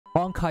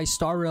Honkai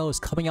Star Rail is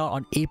coming out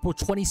on April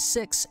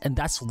 26th, and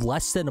that's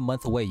less than a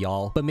month away,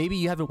 y'all. But maybe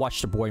you haven't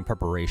watched the boring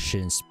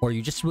preparations, or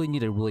you just really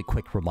need a really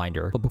quick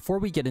reminder. But before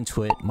we get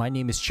into it, my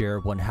name is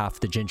Jared, one half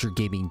of the Ginger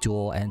Gaming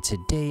Duel, and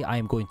today I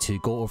am going to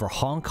go over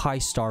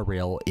Honkai Star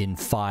Rail in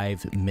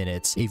 5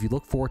 minutes. If you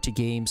look forward to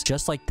games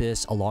just like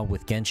this, along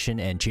with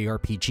Genshin and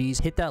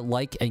JRPGs, hit that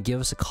like and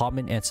give us a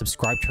comment and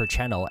subscribe to our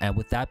channel. And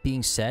with that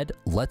being said,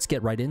 let's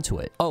get right into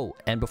it. Oh,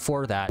 and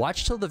before that,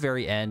 watch till the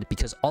very end,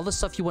 because all the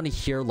stuff you want to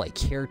hear, like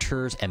characters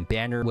and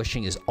banner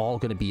wishing, is all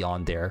going to be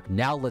on there.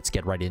 Now let's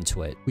get right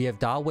into it. We have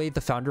Dawei, the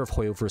founder of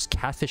Hoyoverse,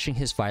 catfishing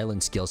his violin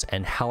skills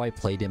and how I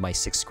played in my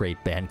 6th grade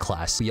band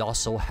class. We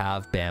also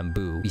have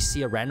Bamboo. We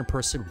see a random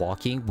person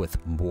walking with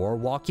more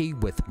walking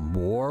with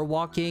more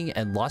walking,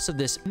 and lots of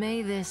this.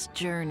 May this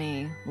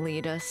journey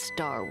lead us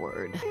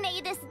starward.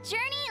 May this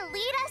journey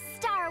lead us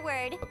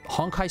starward.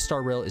 Honkai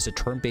Star Rail is a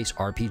turn-based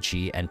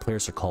RPG and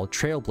players are called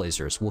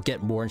Trailblazers. We'll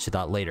get more into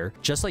that later.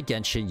 Just like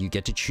Genshin, you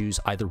get to choose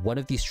either one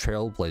of these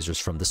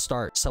Trailblazers from the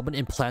start. Someone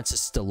implants a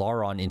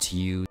Stellaron into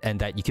you and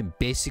that you can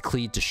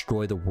basically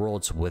destroy the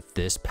worlds with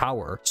this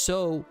power.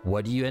 So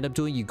what do you end up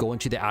doing? You go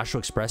into the Astral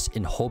Express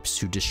in hopes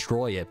to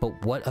destroy it.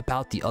 But what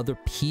about the other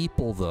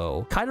people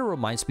though? Kind of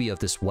reminds me of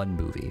this one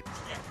movie.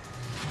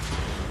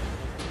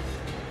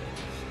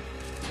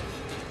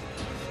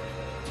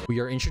 We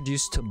are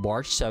introduced to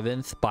March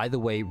 7th. By the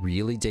way,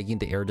 really digging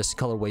the iridescent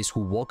colorways, who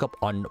woke up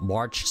on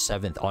March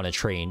 7th on a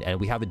train. And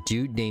we have a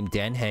dude named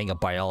Dan Hang, a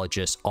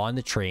biologist, on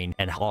the train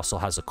and also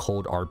has a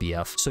cold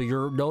RBF. So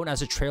you're known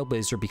as a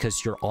trailblazer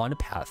because you're on a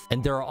path.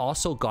 And there are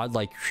also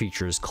godlike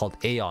creatures called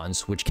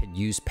Aeons, which can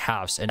use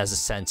paths and, as a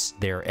sense,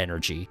 their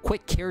energy.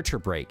 Quick character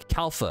break.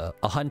 Kalfa,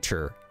 a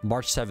hunter.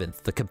 March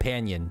 7th, the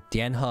companion.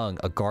 Dan Hung,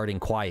 a guard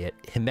in quiet.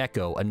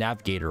 Himeko, a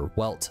navigator.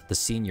 Welt, the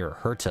senior.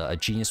 Herta, a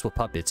genius with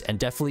puppets. And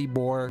definitely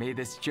more. May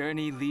this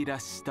journey lead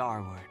us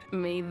starward.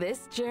 May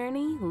this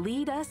journey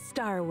lead us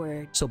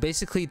starward. So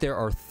basically there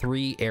are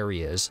 3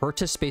 areas.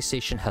 Herta Space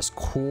Station has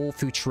cool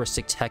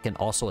futuristic tech and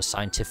also a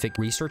scientific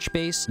research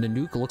base.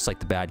 Nanook looks like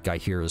the bad guy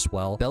here as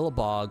well.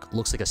 Belobog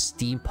looks like a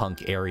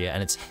steampunk area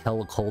and it's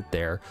hella cold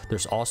there.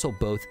 There's also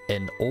both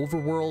an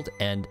overworld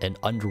and an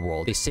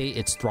underworld. They say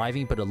it's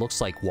thriving, but it looks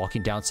like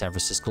walking down San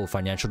Francisco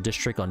Financial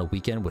District on a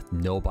weekend with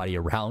nobody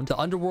around. The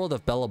underworld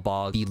of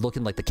Belobog be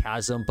looking like the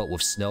chasm, but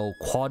with snow.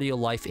 Quality of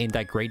life ain't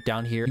that great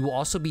down here. You will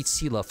also meet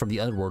Sela from the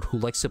underworld, who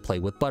likes to play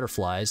with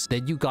butterflies.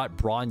 Then you got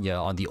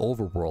Bronya on the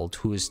overworld,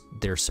 who is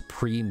their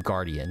supreme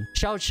guardian.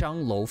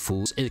 Xiaoqiang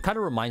Luofu, it kind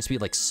of reminds me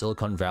like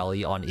Silicon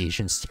Valley on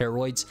Asian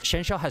steroids.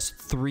 Shenxiao has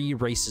 3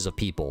 races of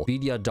people.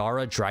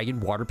 Vidyadhara, dragon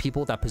water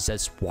people that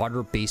possess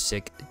water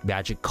basic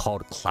magic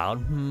called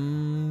cloud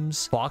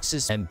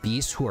foxes and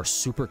beasts who are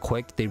super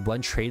quick. They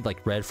run trade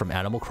like Red from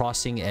Animal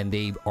Crossing and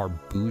they are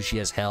bougie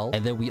as hell.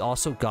 And then we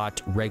also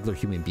got regular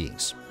human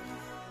beings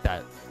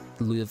that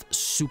live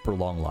super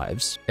long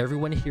lives.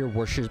 Everyone here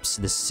worships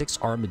this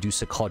 6-armed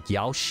Medusa called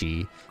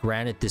Yaoshi,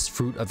 granted this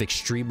fruit of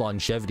extreme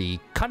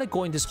longevity, kind of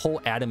going this whole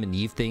Adam and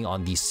Eve thing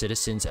on these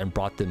citizens and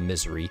brought them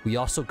misery. We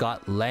also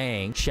got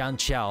Lang.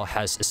 Xianqiao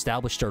has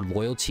established their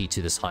loyalty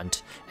to this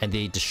hunt and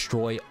they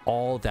destroy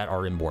all that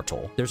are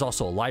immortal. There's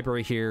also a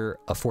library here,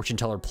 a fortune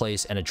teller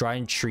place, and a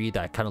giant tree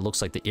that kind of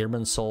looks like the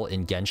Irman Soul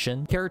in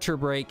Genshin. Character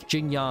break.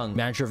 Jingyang,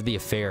 manager of the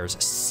affairs.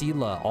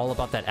 Sela, all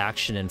about that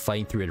action and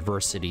fighting through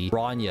adversity.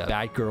 Bronya,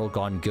 bad girl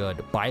gone good.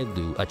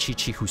 Bailu, a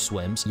Chi-Chi who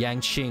swims.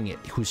 Yangqing,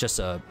 who's just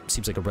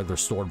seems like a regular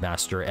sword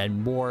master,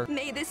 and more.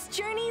 May this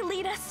journey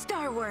lead us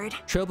starward.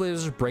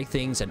 Trailblazers break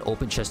things and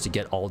open chests to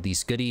get all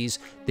these goodies.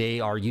 They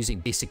are using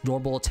basic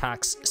normal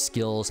attacks,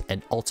 skills,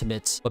 and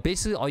ultimates. But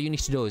basically all you need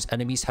to know is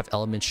enemies have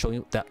elements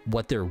showing that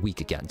what they're weak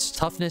against.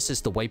 Toughness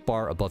is the white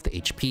bar above the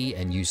HP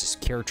and uses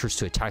characters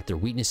to attack their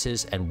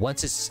weaknesses, and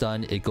once it's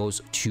done, it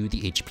goes to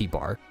the HP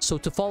bar. So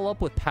to follow up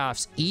with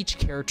paths, each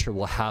character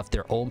will have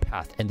their own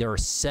path, and there are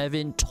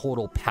 7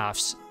 total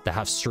paths that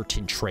have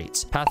certain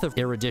traits. Path of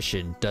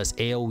Erudition does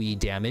AoE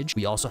damage.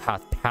 We also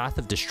have Path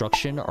of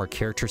Destruction, are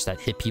characters that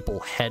hit people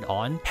head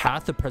on.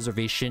 Path of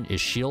Preservation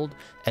is shield.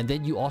 And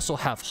then you also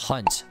have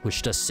Hunt,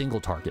 which does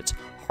single targets.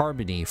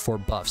 Harmony for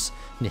buffs,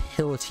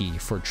 Nihility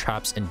for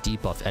traps and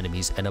debuff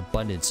enemies, and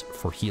Abundance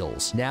for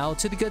heals. Now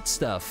to the good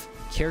stuff.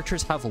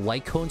 Characters have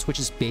light cones, which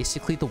is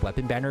basically the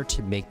weapon banner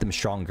to make them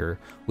stronger,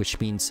 which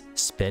means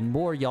spend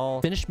more,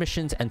 y'all. Finish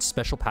missions and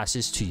special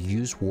passes to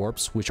use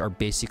warps, which are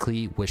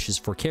basically wishes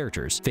for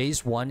characters.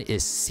 Phase 1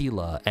 is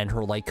Sela and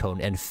her light cone,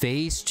 and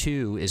phase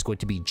 2 is going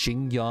to be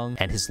Jingyang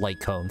and his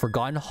light cone.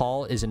 Forgotten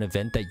Hall is an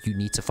event that you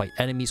need to fight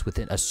enemies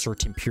within a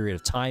certain period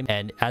of time,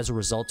 and as a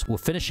result,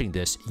 with finishing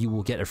this, you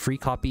will get a free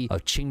copy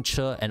of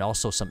Qingche and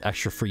also some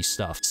extra free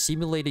stuff.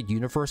 Simulated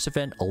Universe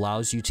event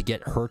allows you to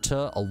get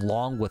Herta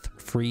along with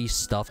free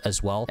stuff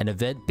as well. An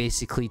event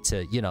basically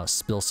to, you know,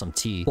 spill some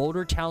tea.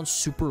 Boulder Town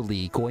Super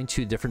League, going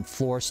to different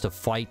floors to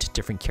fight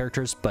different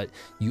characters, but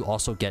you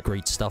also get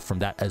great stuff from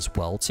that as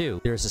well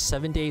too. There's a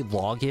 7 7-day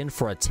login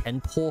for a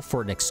 10 pull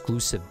for an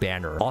exclusive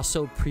banner.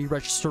 Also,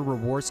 pre-register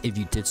rewards if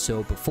you did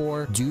so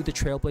before. Do the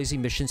Trailblazing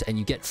missions and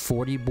you get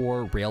 40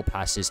 more rail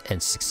passes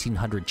and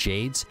 1600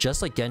 jades.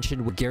 Just like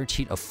Genshin, we're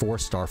guaranteed a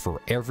 4-star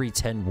for every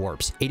 10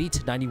 warps. 80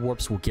 to 90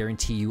 warps will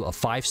guarantee you a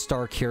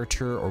 5-star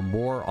character or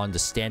more on the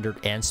standard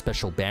and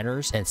special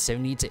banners, and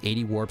 70 to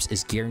 80 warps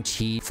is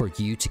guaranteed for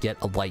you to get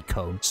a light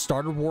cone.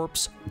 Starter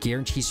warps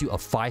guarantees you a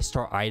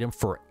 5-star item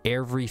for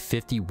every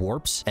 50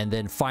 warps. And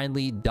then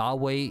finally,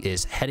 Dawei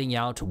is heading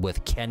out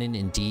with Canon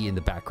and D in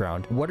the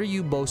background. What are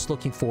you most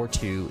looking forward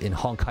to in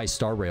Honkai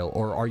Star Rail,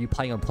 or are you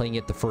planning on playing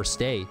it the first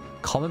day?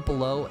 Comment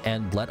below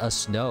and let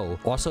us know.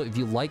 Also, if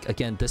you like,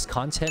 again, this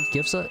content,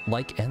 give us a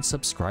like and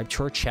subscribe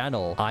to our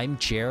channel. I'm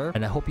Jer,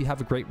 and I hope you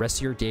have a great rest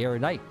of your day or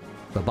night.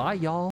 Bye-bye, y'all.